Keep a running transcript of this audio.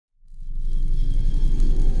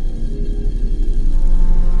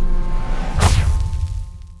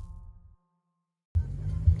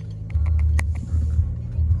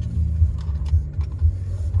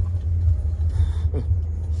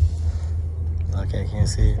Okay, I can't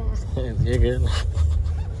see it. You're good.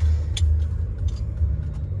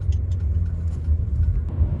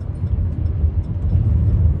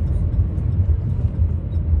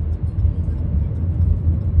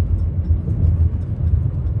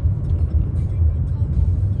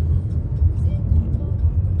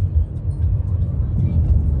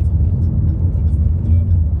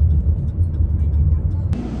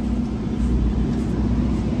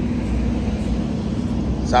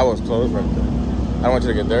 That was closed right there. I don't want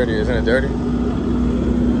you to get dirty. Isn't it dirty?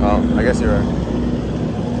 Oh, I guess you're right.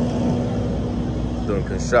 Doing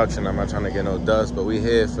construction. I'm not trying to get no dust, but we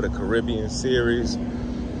here for the Caribbean Series.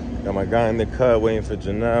 Got my guy in the cut waiting for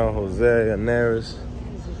Janelle, Jose, and Neres.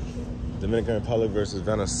 Dominican Republic versus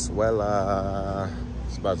Venezuela.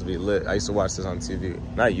 It's about to be lit. I used to watch this on TV.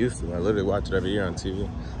 Not used to. I literally watch it every year on TV.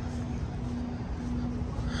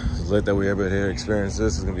 It's lit that we're able to experience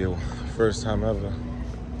this. It's going to be the first time ever.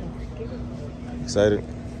 Excited.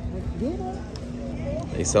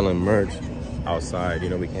 They selling merch outside. You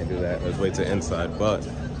know we can't do that. Let's wait till inside. But I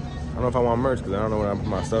don't know if I want merch because I don't know where I put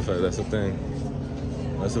my stuff at. That's the thing.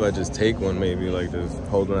 Unless if I just take one, maybe like just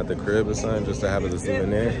hold one at the crib or something, just to have it as a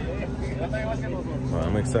souvenir. Well,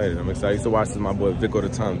 I'm excited. I'm excited. I used to watch this with my boy Vico the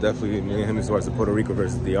Tom. Definitely, me and him used to watch the Puerto Rico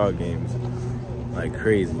versus DR games. Like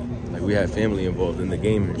crazy. Like we had family involved in the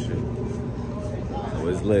game and shit. So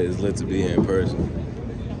it's lit. It's lit to be here in person.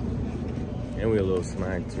 And we a little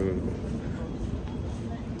smacked too.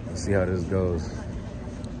 Let's see how this goes.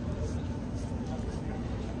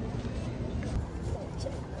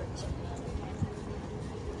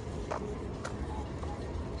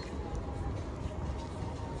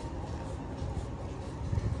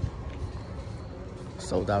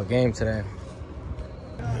 Sold out game today.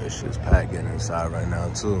 This shit's packed getting inside right now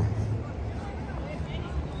too.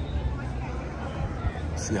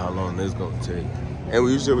 See how long this is gonna take. And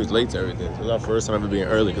we usually always late to everything. It was our first time ever being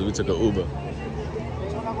early because we took an Uber.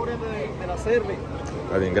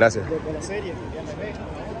 Está bien, gracias.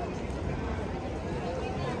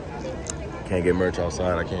 Can't get merch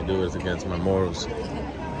outside. I can't do it. It's against my morals.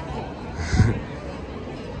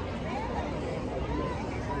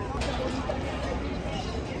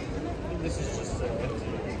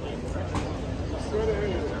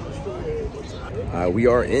 We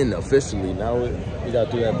are in officially. Now we got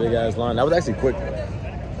through that big ass line. That was actually quick.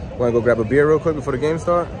 Want to go grab a beer real quick before the game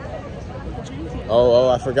start? Oh,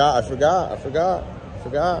 I forgot. Want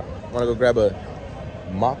to go grab a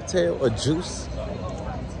mocktail, a juice,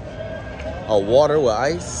 a water with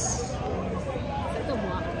ice.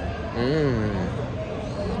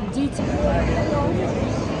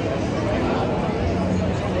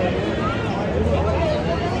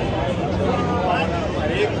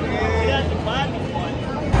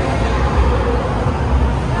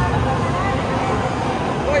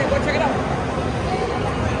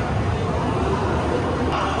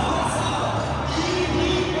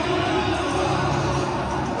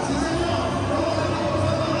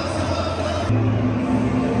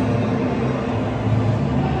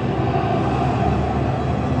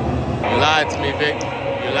 You lied to me, Vic.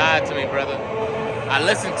 You lied to me, brother. I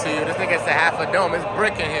listened to you. This nigga's a half a dome. It's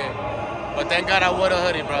brick in here. But thank God I wore a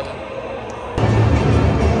hoodie, brother.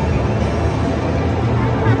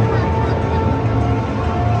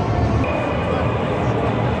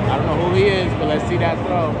 I don't know who he is, but let's see that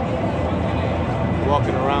throw.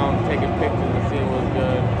 Walking around, taking pictures and seeing what's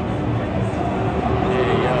good.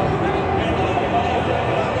 Yeah, yo.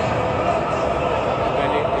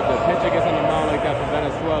 If the pitcher gets on the mound like that for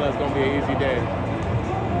Venezuela, it's gonna be an easy day.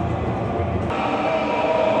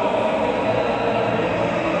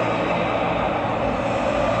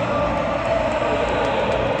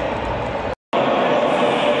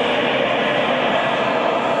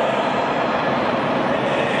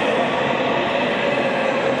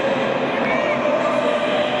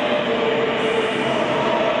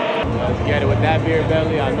 Get it with that beer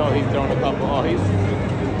belly. I know he's throwing a couple. Oh, he's.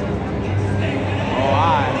 Oh,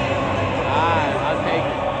 I'll take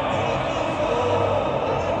it.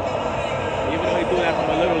 Even though he threw that from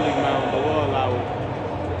a little league mound, but we'll allow it.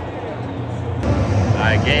 All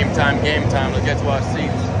right, game time. Let's get to our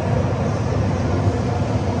seats.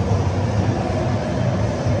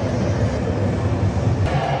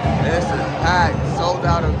 This is packed, sold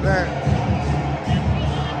out event.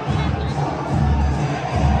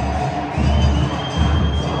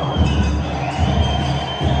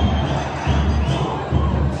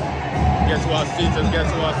 Let's get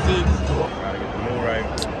to our seats. Gotta get the mood right.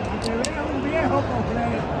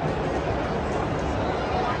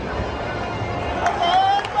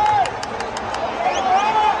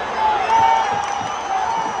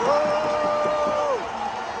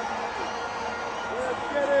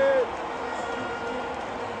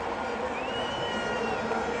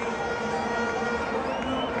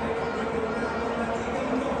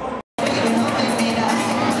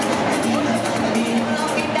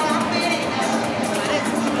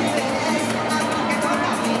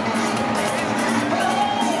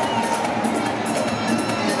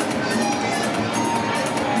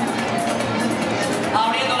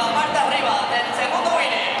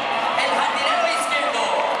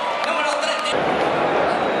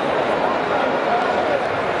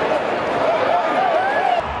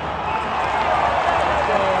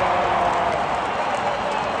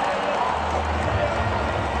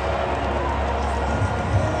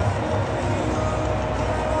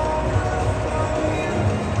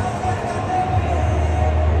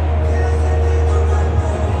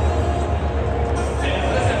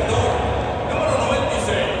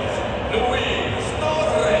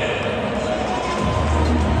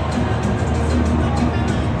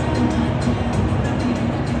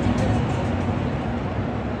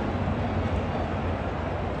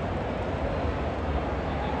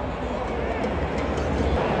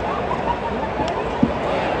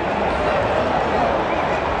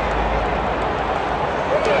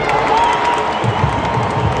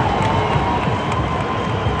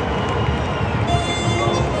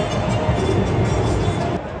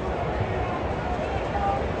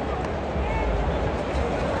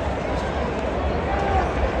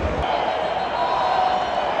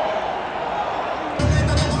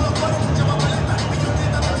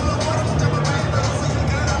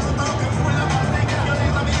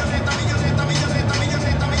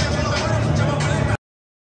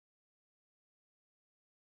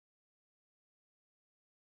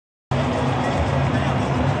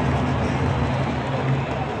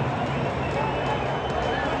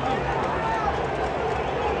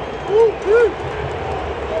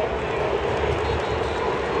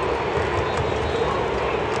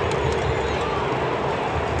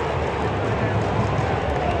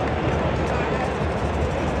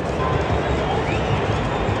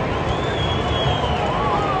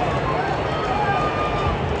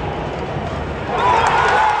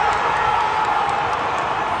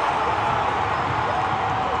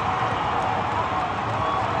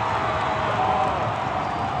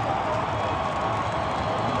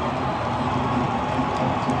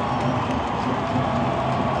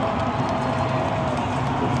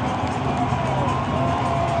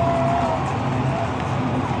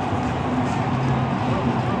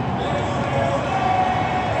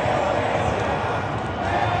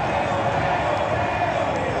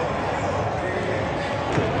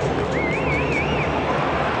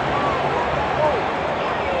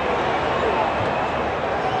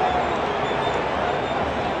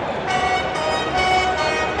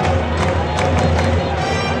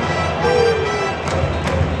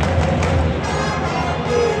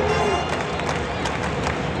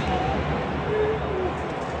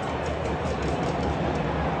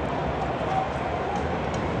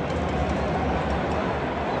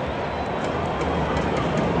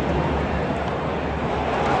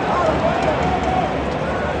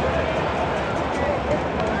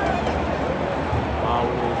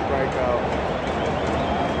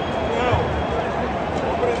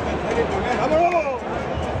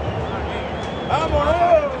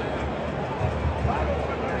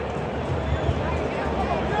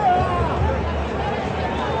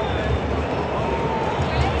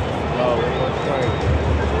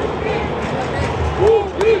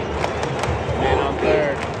 Man on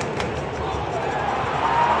third.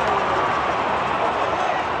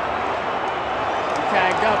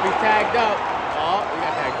 He tagged up. Oh, we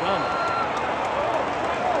got that gun.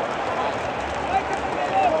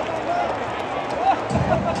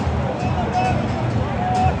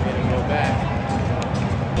 Made him go back.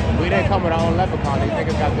 We didn't come with our own leprechaun. These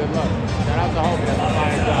niggas got good luck. Shout out to homie. That's my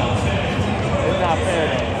fine job. It's not fair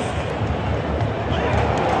though.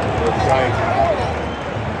 Good strike.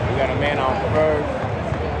 We got a man on first.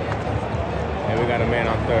 And we got a man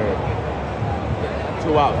on third.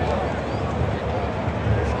 2 outs.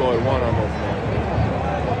 Scored 1 on this man.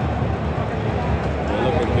 They're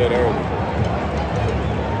looking good early.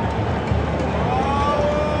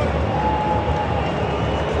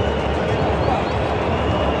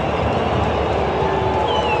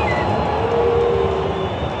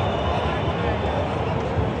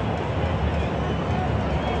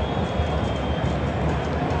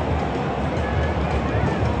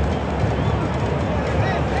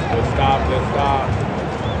 Good stop.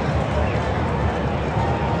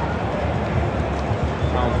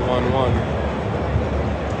 Counts 1-1.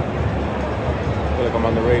 I feel like I'm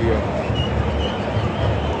on the radio.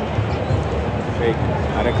 Fake.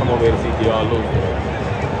 I didn't come over here to see y'all lose today.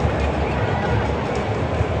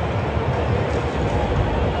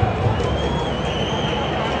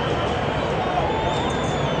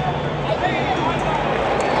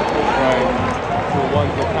 Right. 2-1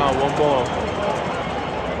 to count, 1 ball.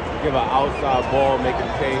 Give an outside ball, make him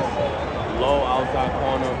chase. Low outside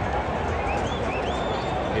corner.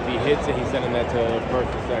 If he hits it, he's sending that to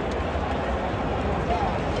first or second.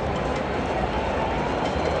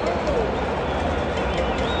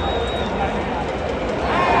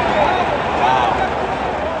 Wow.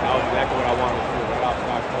 That was exactly what I wanted to do. Right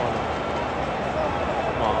outside corner.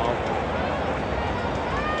 Come on, uncle.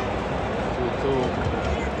 2-2.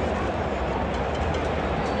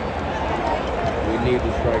 We need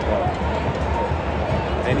the strikeout.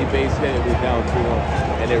 Any base hit, we're down 2-1.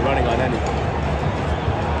 And they're running on anything.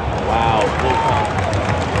 Wow, full count.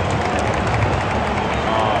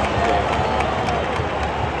 Oh, shit.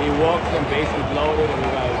 He walks and bases loaded, and we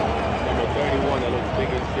got number 31 that looks big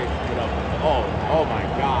as shit. Oh my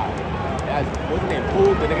God. That's, what's his name?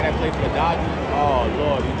 Poole, the nigga that plays for the Dodgers? Oh,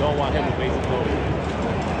 Lord, you don't want him with bases loaded.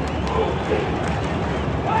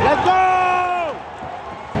 Let's go!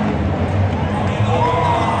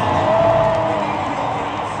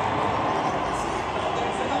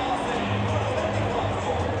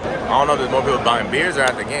 I don't know if there's more people buying beers or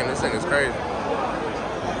at the game. This thing is crazy.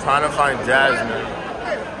 I'm trying to find Jasmine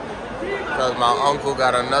because my uncle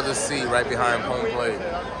got another seat right behind home plate.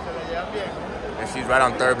 And she's right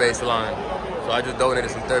on third base line. So I just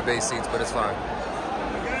donated some third base seats, but it's fine.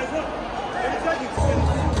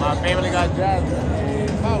 My family got Jasmine.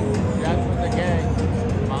 Jasmine's the gang.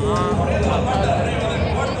 My aunt, my cousin.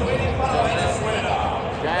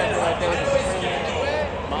 Jasmine right there with the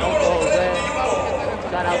screen. My uncle Jose.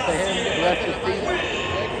 Shout out to him, bless his feet.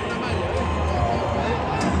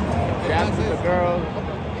 Shouts to the girls.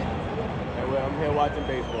 And I'm here watching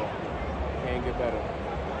baseball. Can't get better.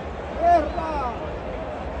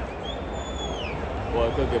 Well,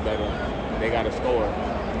 it could get better. They got to score.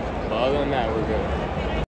 But other than that, we're good.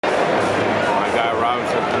 My guy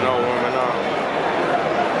Robinson Cano warming up.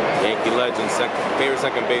 Yankee legend, favorite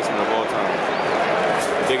second baseman of all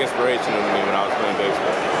time. Big inspiration to me when I was playing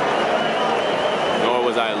baseball. Nor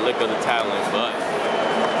was I a lick of the talent, but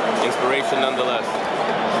inspiration nonetheless.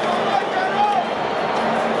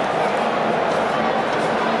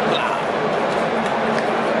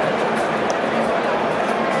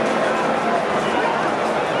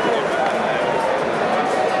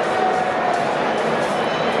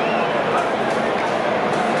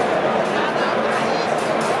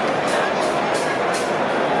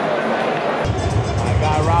 I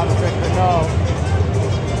got Robinson Cano.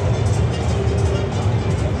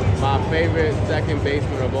 My favorite second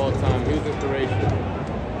baseman of all time. He was inspiration.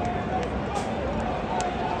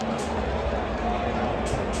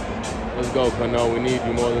 Let's go, Cano. We need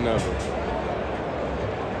you more than ever.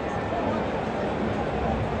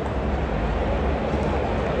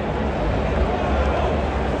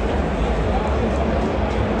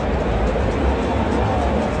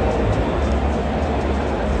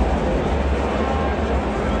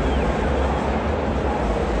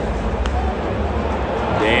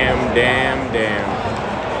 Damn.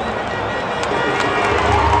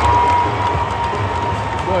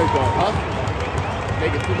 Boy, going hustle.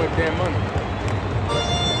 Making too much damn money.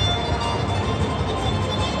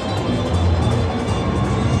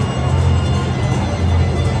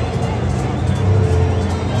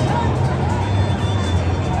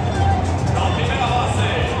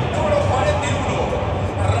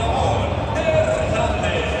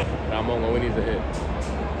 Ramon, what we need to hit.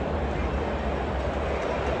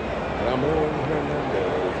 Ramon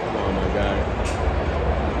Hernandez. Come on, my guy.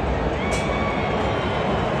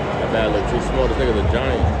 That bat look too small to think of the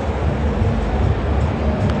Giant.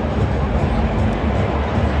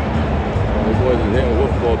 These boys is hitting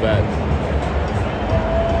wolf ball bats.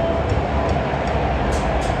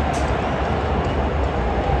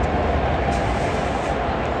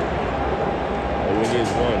 All we need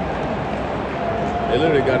is one. They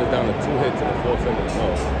literally got us down to 2 hits in the 4th inning.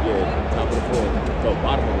 Oh, yeah, top of the 4th. No,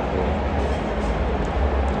 bottom of the 4th.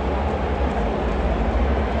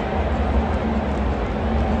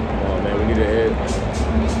 Oh, man, we need a hit.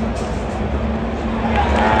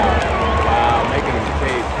 Wow, making him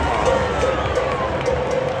chase. Come on.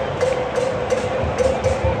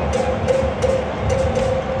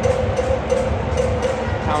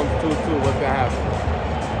 Count 2-2. What's going to happen?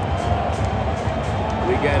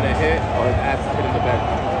 We getting a hit or his ass is hitting the back?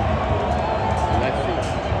 Let's see.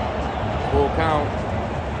 Full count.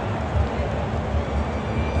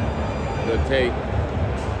 Good take.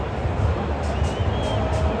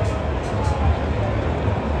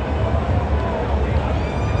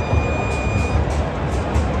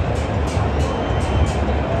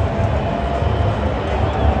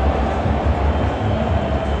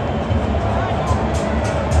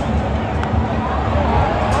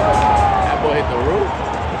 That boy hit the roof.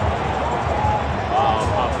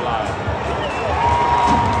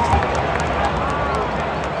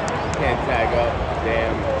 Tag up,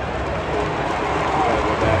 damn. Gotta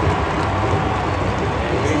go back.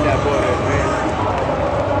 We need that boy to advance.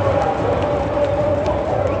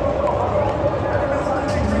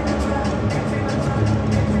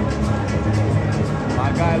 My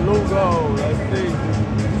guy Lugo, let's see.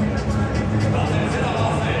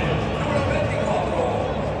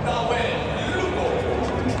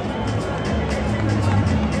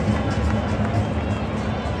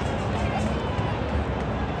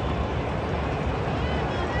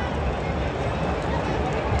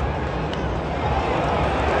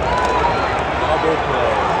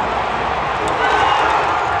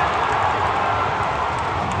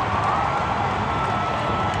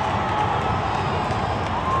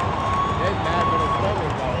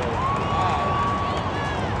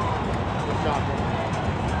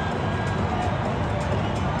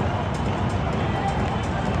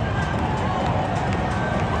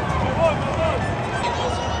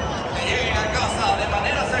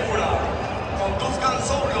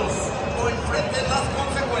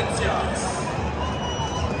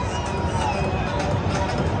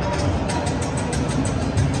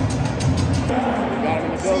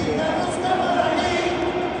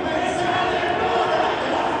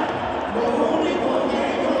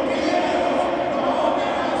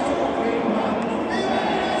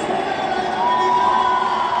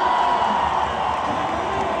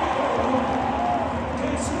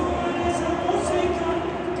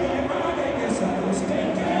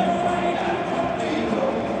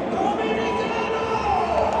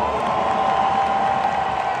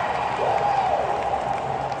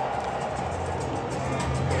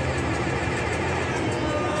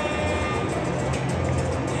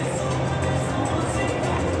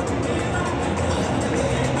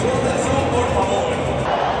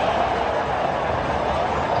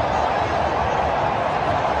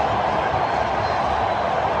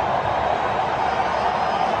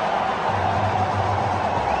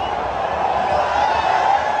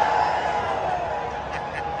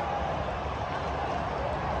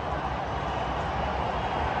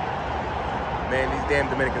 Man, these damn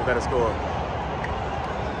Dominicans better score.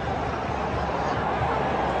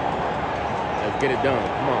 Let's get it done.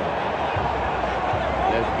 Come on.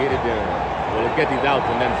 Let's get it done. Well, let's get these outs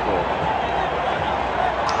and then score.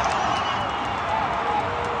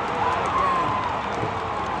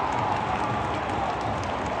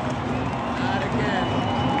 Not again.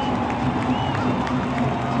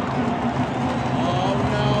 Oh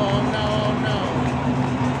no, oh no, oh no.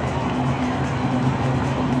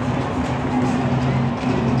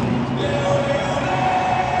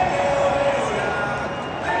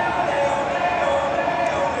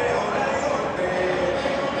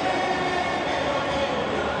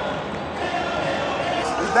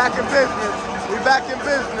 Back in business. We back in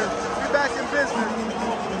business. We back in business.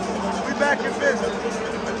 We back in business.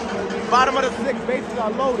 Bottom of the 6th, bases are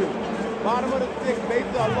loaded. Bottom of the 6th,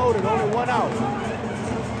 bases are loaded. Only 1 out.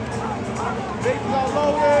 Bases are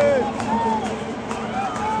loaded.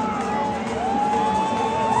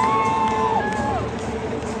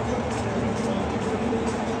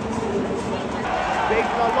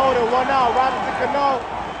 Bases are loaded. 1 out. Robinson Cano.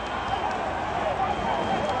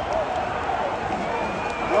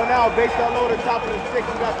 1 out. Bases are loaded. Top of the 6th. We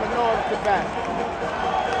got Cano at the back.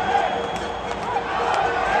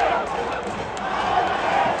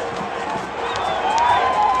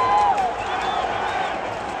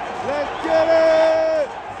 Let's get it!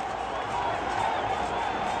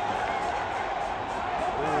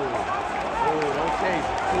 Ooh, don't chase.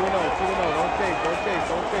 2-0, 2-0. Don't chase, don't chase,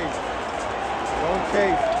 don't chase. Don't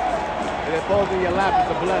chase. If it falls in your lap,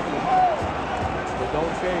 it's a blessing. But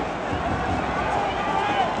don't chase.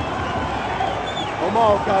 Come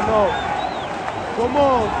on, Cano. Come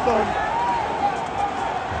on, son.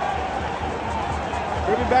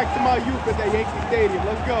 Bring me back to my youth at that Yankee Stadium.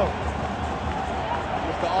 Let's go.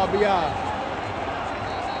 The RBI.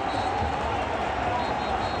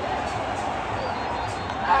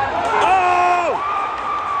 Oh!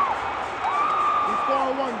 He's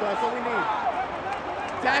scoring 1, though. That's all we need.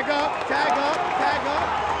 Tag up, tag up, tag up.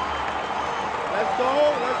 Let's go,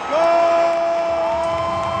 let's go!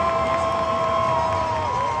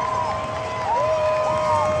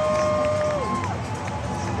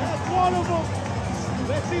 That's one of them.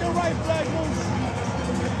 Let's see the right flag move.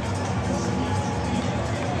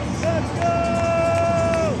 Let's go!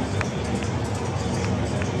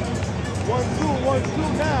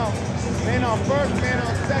 1-2 now. Man on first, man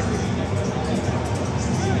on second.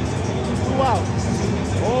 2 out.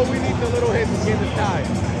 All we need is a little hit to get the tie.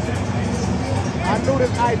 I knew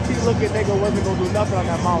this IT looking nigga wasn't gonna do nothing on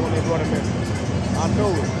that mound when they brought him in. I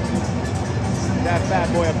knew it. That fat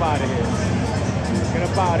boy up out of here. Get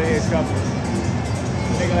up out of here, Chucky.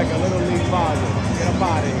 Nigga like a little league father. Get up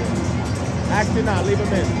out of here. Actually not, leave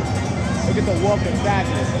him in. Look at the walk of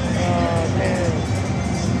sadness. Man.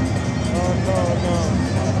 Oh,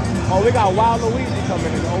 no. Oh, we got Wild Luigi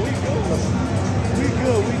coming in. Oh, we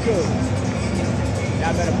good. We good.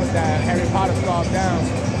 Y'all better put that Harry Potter scarf down.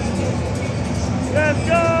 Let's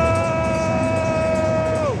go!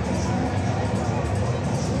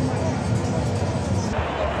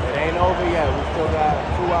 It ain't over yet. We still got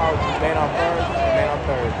 2 outs. Man on first, man on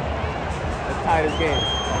third. Let's tie this game.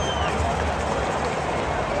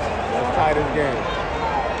 Let's tie this game.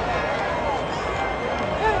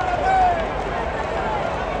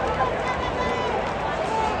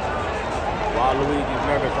 While Luigi's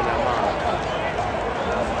nervous on that mound.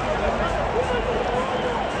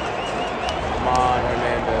 Come on,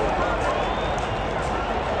 Hernandez.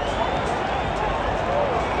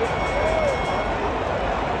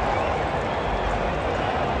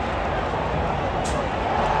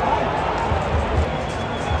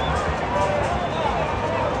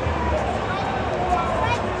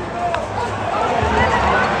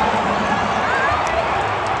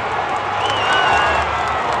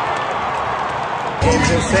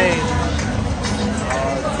 Insane.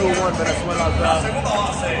 2-1 Venezuela's up.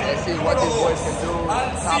 Let's see what these boys can do.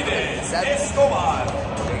 Top of the 7th.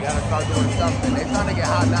 They gotta start doing something. They're trying to get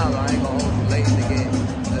hot now, though. I ain't gonna hold you late in the game.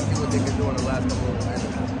 Let's see what they can do in the last couple of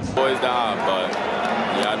minutes. Boys down, but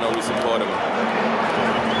yeah, I know we support him.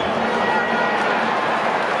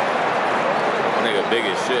 Nigga big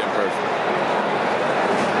as shit in person.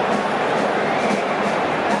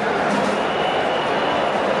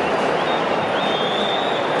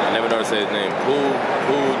 Say his name, Puig,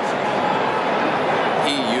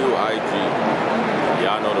 P-U-I-G.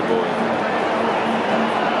 Yeah, I know the boy.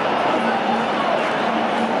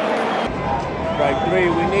 Strike 3,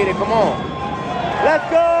 we need it, come on. Let's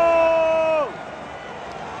go!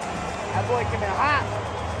 That boy came in hot.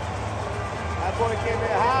 That boy came in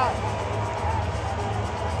hot.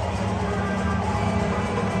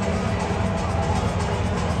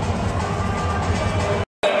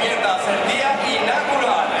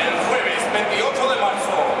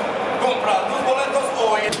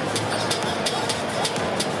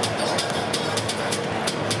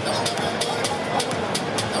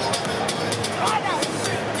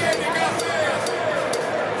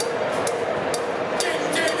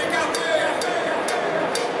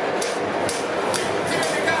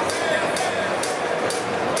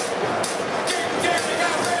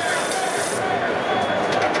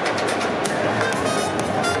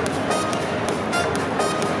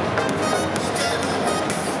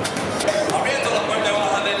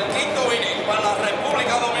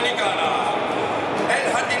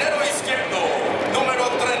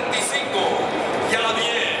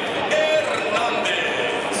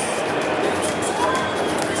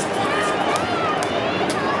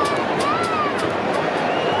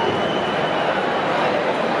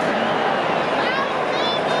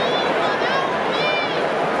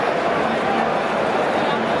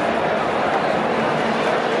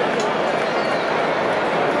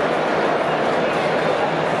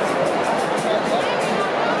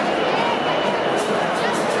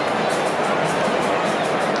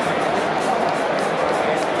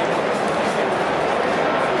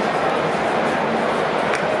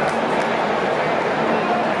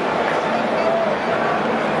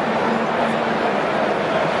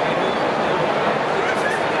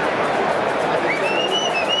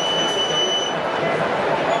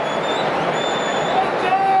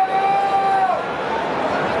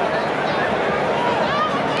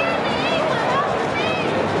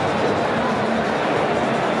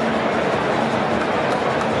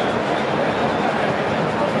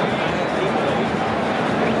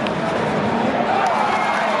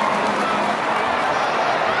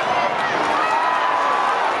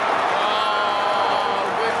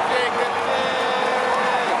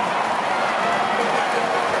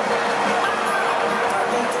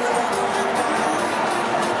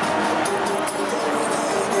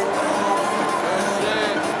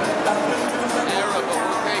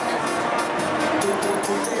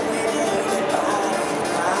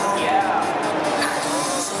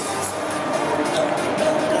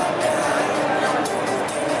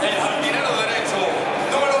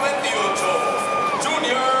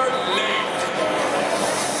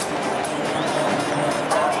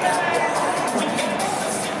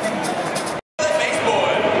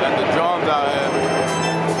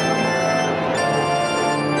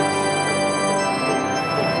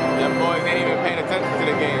 attention to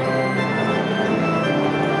the game.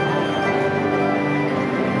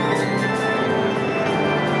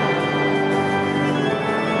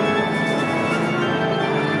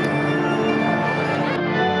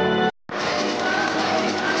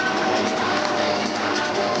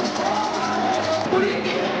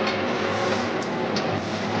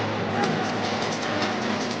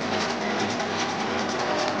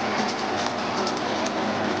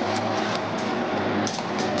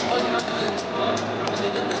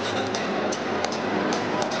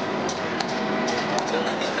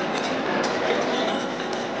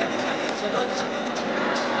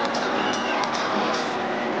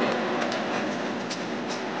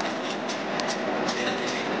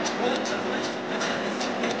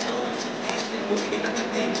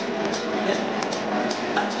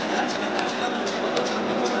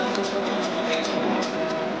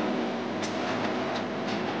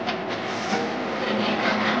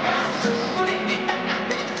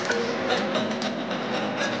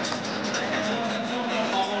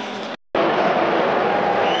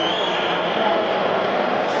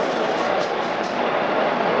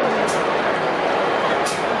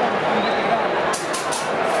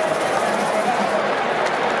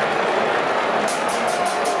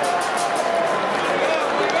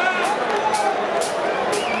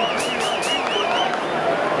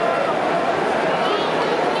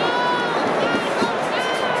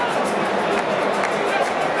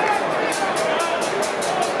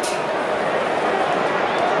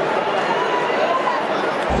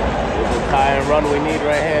 Tie and run we need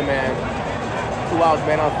right here, man. 2 outs,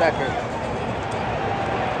 man, on second.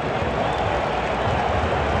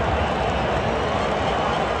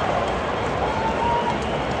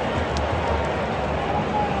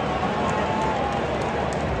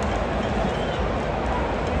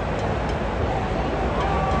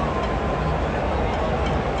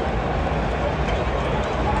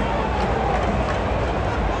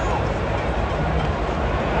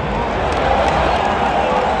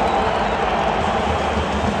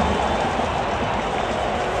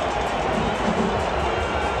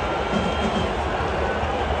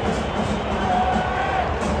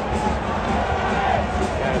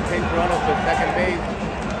 Second base,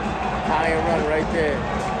 tie and run right there.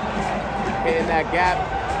 Hitting that gap,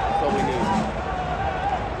 that's all we need.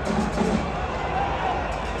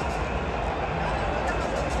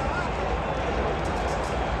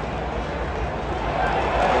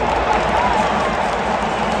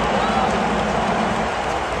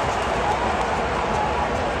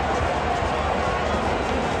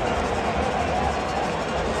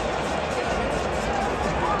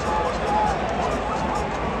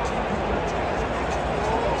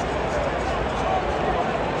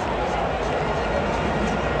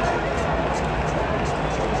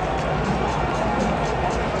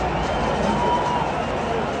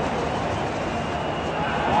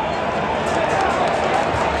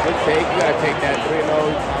 You gotta take that 3-0. You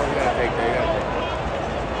gotta take that.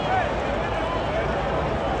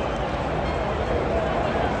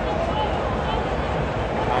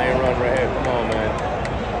 Tie and run right here. Come on, man.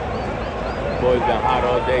 Boys been hot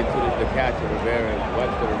all day. Too is the catcher, Rivera,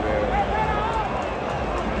 Webster Rivera.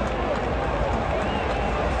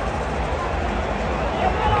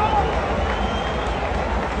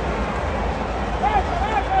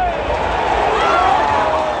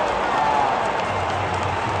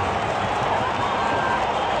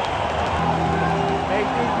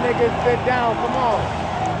 Niggas sit down, come on.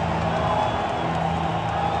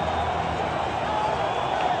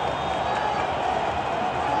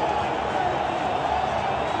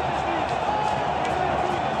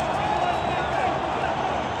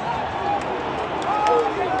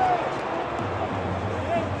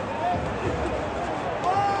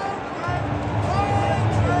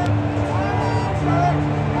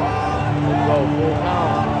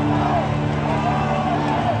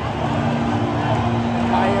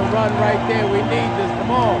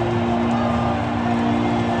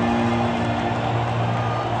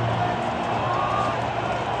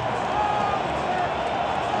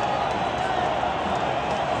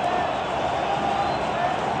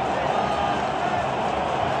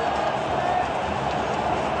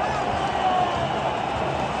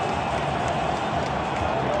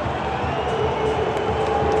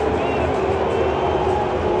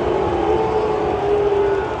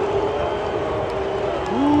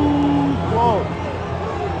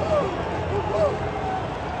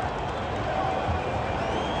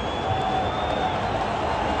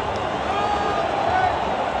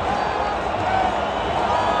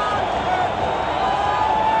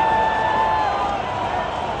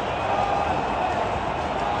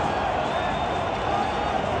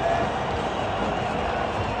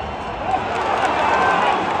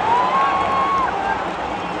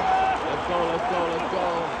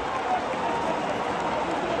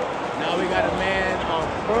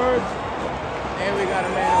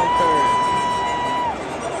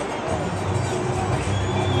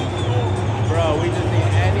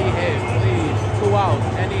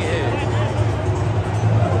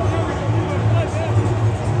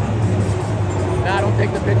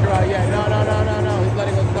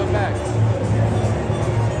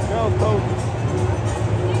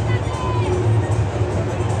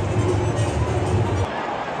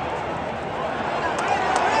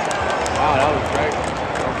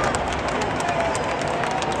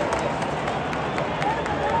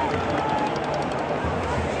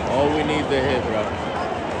 we need to hit, bro.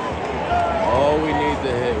 All we need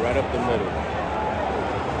to hit, right up the middle.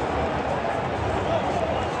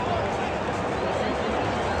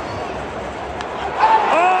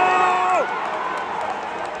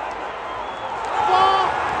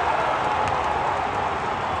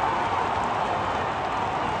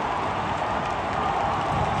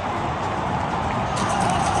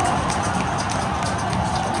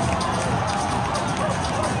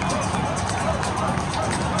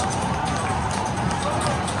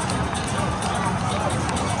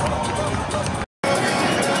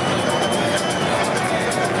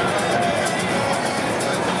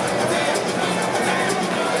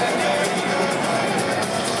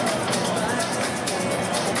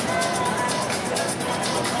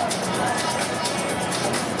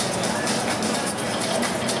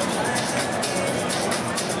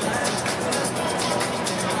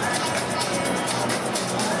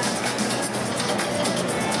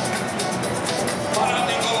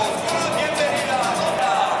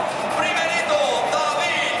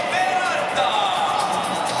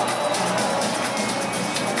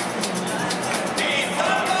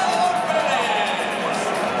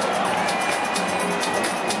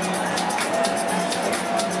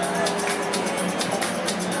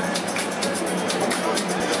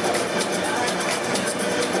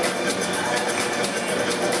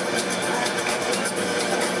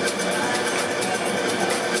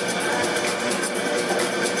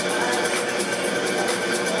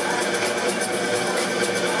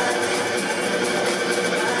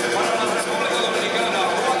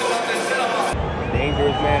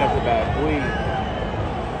 Man up the bat, please.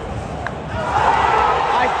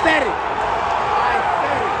 I said it. I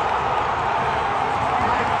said it.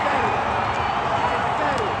 I said it. I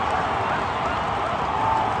said it.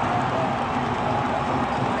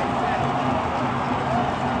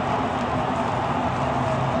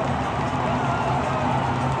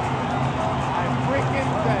 I freaking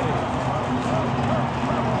said it.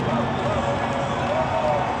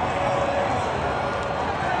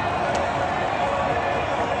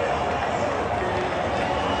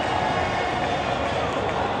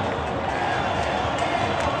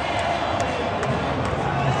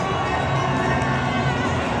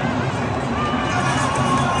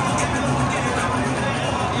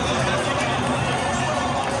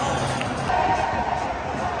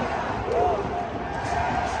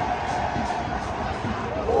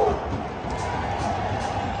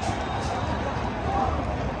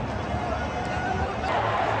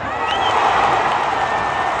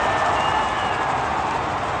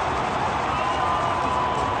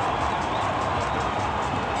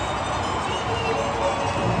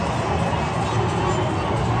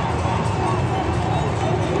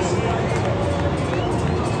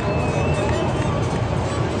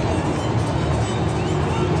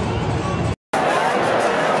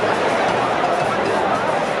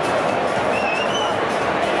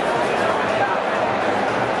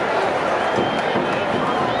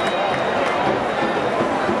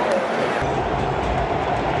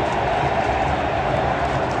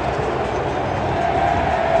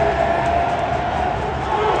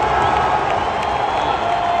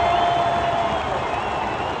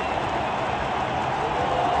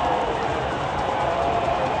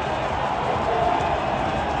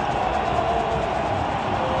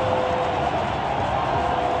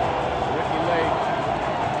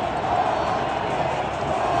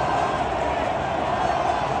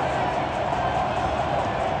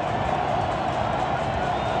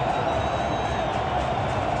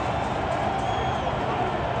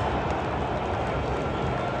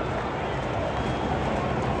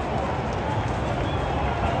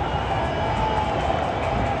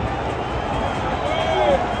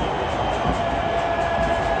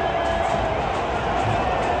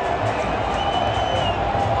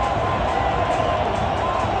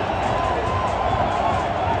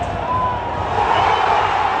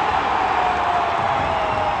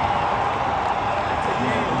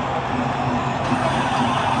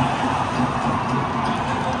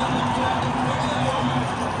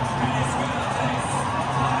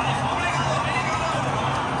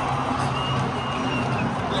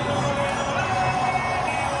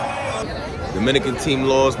 Dominican team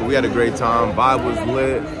lost, but we had a great time. Vibe was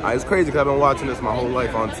lit. It's crazy because I've been watching this my whole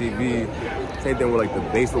life on TV. Same thing with like the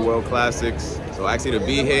Baseball World Classics. So actually to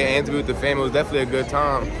be here and to be with the family was definitely a good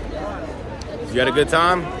time. You had a good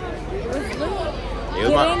time?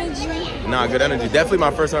 Good energy. Nah, good energy. Definitely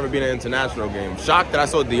my first time ever being in an international game. Shocked that I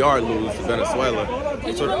saw DR lose to Venezuela.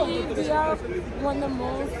 Can you believe DR won the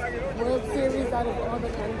most World Series out of all the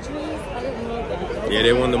countries? I didn't know that. Yeah,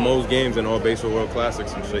 they won the most games in all baseball World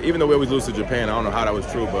Classics and shit. Even though we always lose to Japan, I don't know how that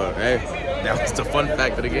was true, but hey, that was the fun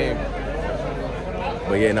fact of the game.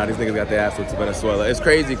 But yeah, now these niggas got their ass whipped to Venezuela. It's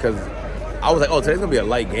crazy because I was like, oh, today's gonna be a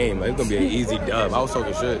light game. Like, it's gonna be an easy dub. I was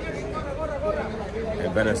talking shit.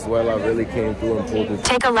 And Venezuela really came through and pulled it.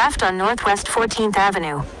 Take a left on Northwest 14th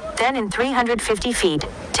Avenue. Then in 350 feet,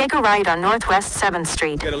 take a right on Northwest 7th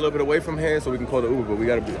Street. Get a little bit away from here so we can call the Uber, but we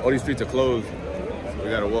gotta be, all these streets are closed.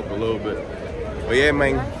 We gotta walk a little bit. But yeah,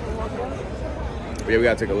 man. But yeah, we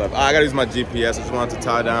gotta take a left. I gotta use my GPS. I just wanted to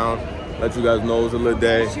tie down, let you guys know it was a little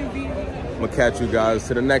day. I'm gonna catch you guys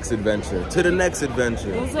to the next adventure. To the next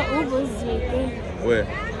adventure. Those are Ubers right there. Where?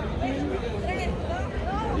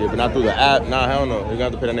 Yeah, but not through the app. Nah, hell no. You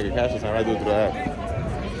got to pay that nigga cash this time. I do it through the app.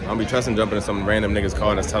 I don't be trusting jumping in some random nigga's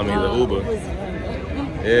car that's telling me he's an Uber.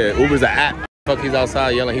 Yeah, Uber's an app. Fuck, he's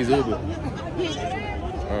outside yelling he's Uber.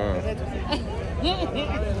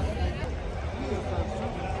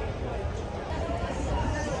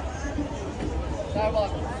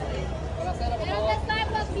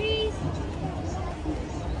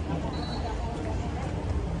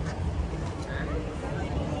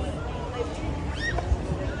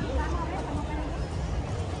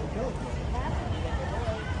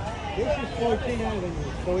 This is 14 Avenue,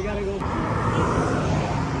 so we gotta go.